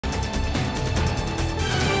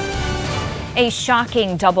A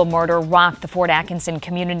shocking double murder rocked the Fort Atkinson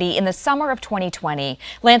community in the summer of 2020.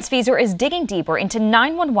 Lance Fieser is digging deeper into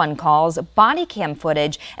 911 calls, body cam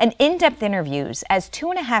footage, and in-depth interviews as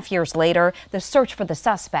 2.5 years later, the search for the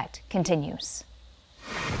suspect continues.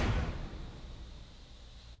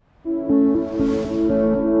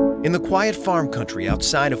 In the quiet farm country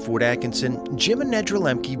outside of Fort Atkinson, Jim and Nedra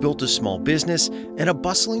Lemke built a small business and a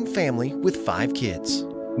bustling family with 5 kids.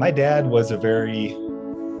 My dad was a very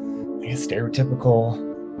stereotypical,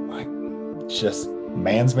 just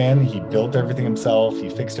man's man. He built everything himself. He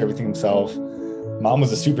fixed everything himself. Mom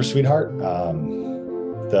was a super sweetheart.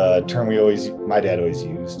 The term my dad always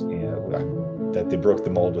used, that they broke the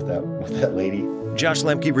mold with that lady. Josh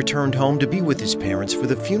Lemke returned home to be with his parents for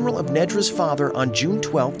the funeral of Nedra's father on June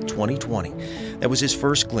 12, 2020. That was his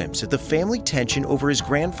first glimpse at the family tension over his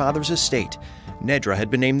grandfather's estate. Nedra had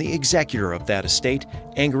been named the executor of that estate,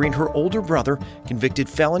 angering her older brother, convicted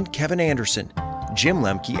felon Kevin Anderson. Jim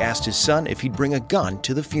Lemke asked his son if he'd bring a gun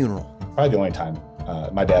to the funeral. Probably the only time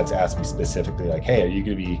my dad's asked me specifically, like, hey, are you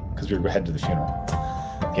going to be, because we were headed to the funeral.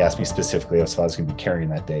 He asked me specifically if I was going to be carrying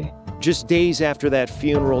that day. Just days after that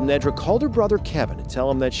funeral, Nedra called her brother Kevin to tell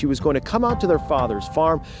him that she was going to come out to their father's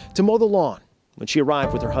farm to mow the lawn. When she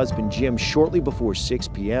arrived with her husband Jim shortly before 6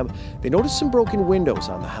 p.m., they noticed some broken windows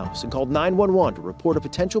on the house and called 911 to report a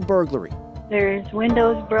potential burglary. There's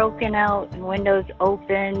windows broken out and windows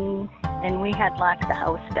open, and we had locked the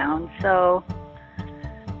house down. So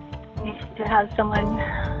to have someone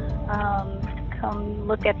come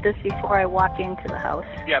look at this before I walk into the house.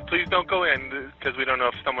 Yeah, please don't go in because we don't know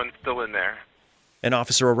if someone's still in there. An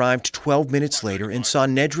officer arrived 12 minutes later and saw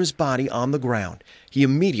Nedra's body on the ground. He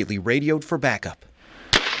immediately radioed for backup.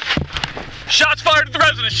 Shots fired at the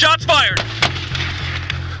residence! Shots fired!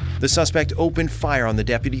 The suspect opened fire on the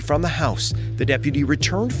deputy from the house. The deputy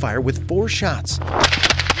returned fire with 4 shots.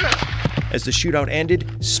 As the shootout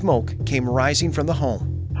ended, smoke came rising from the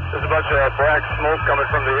home. There's a bunch of black smoke coming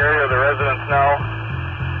from the area of the residence now.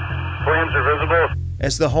 Flames are visible.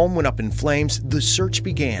 As the home went up in flames, the search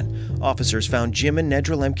began. Officers found Jim and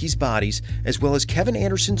Nedra Lemke's bodies, as well as Kevin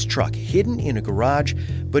Anderson's truck hidden in a garage,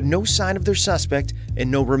 but no sign of their suspect and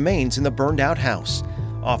no remains in the burned-out house.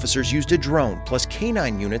 Officers used a drone, plus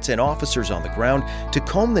K9 units and officers on the ground to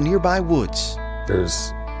comb the nearby woods.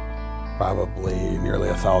 There's probably nearly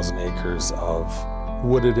 1,000 acres of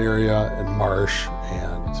wooded area and marsh,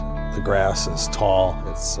 and the grass is tall.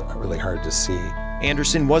 It's really hard to see.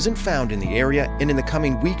 Anderson wasn't found in the area, and in the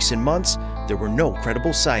coming weeks and months, there were no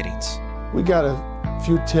credible sightings. We got a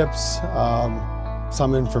few tips,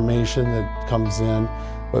 some information that comes in,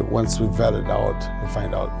 but once we vet it out and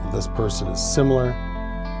find out this person is similar,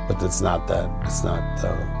 but it's not the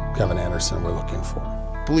Kevin Anderson we're looking for.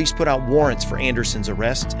 Police put out warrants for Anderson's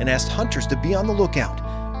arrest and asked hunters to be on the lookout,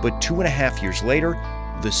 but 2.5 years later,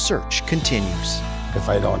 the search continues. If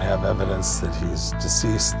I don't have evidence that he's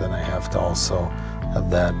deceased, then I have to also have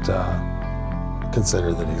that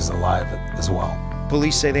consider that he's alive as well.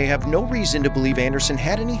 Police say they have no reason to believe Anderson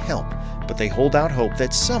had any help, but they hold out hope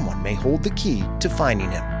that someone may hold the key to finding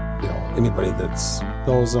him. Anybody that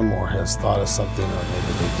knows him or has thought of something, or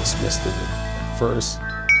maybe they dismissed it at first.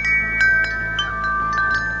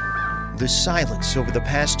 The silence over the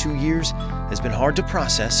past 2 years has been hard to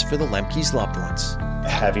process for the Lemke's loved ones.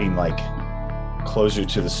 Having closure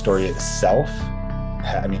to the story itself,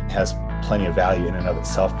 has plenty of value in and of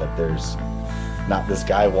itself, that there's not this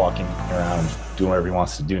guy walking around doing whatever he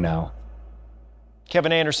wants to do now.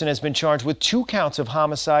 Kevin Anderson has been charged with 2 counts of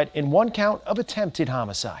homicide and 1 count of attempted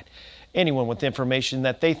homicide. Anyone with information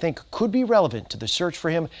that they think could be relevant to the search for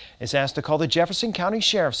him is asked to call the Jefferson County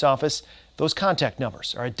Sheriff's Office. Those contact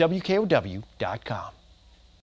numbers are at WKOW.com.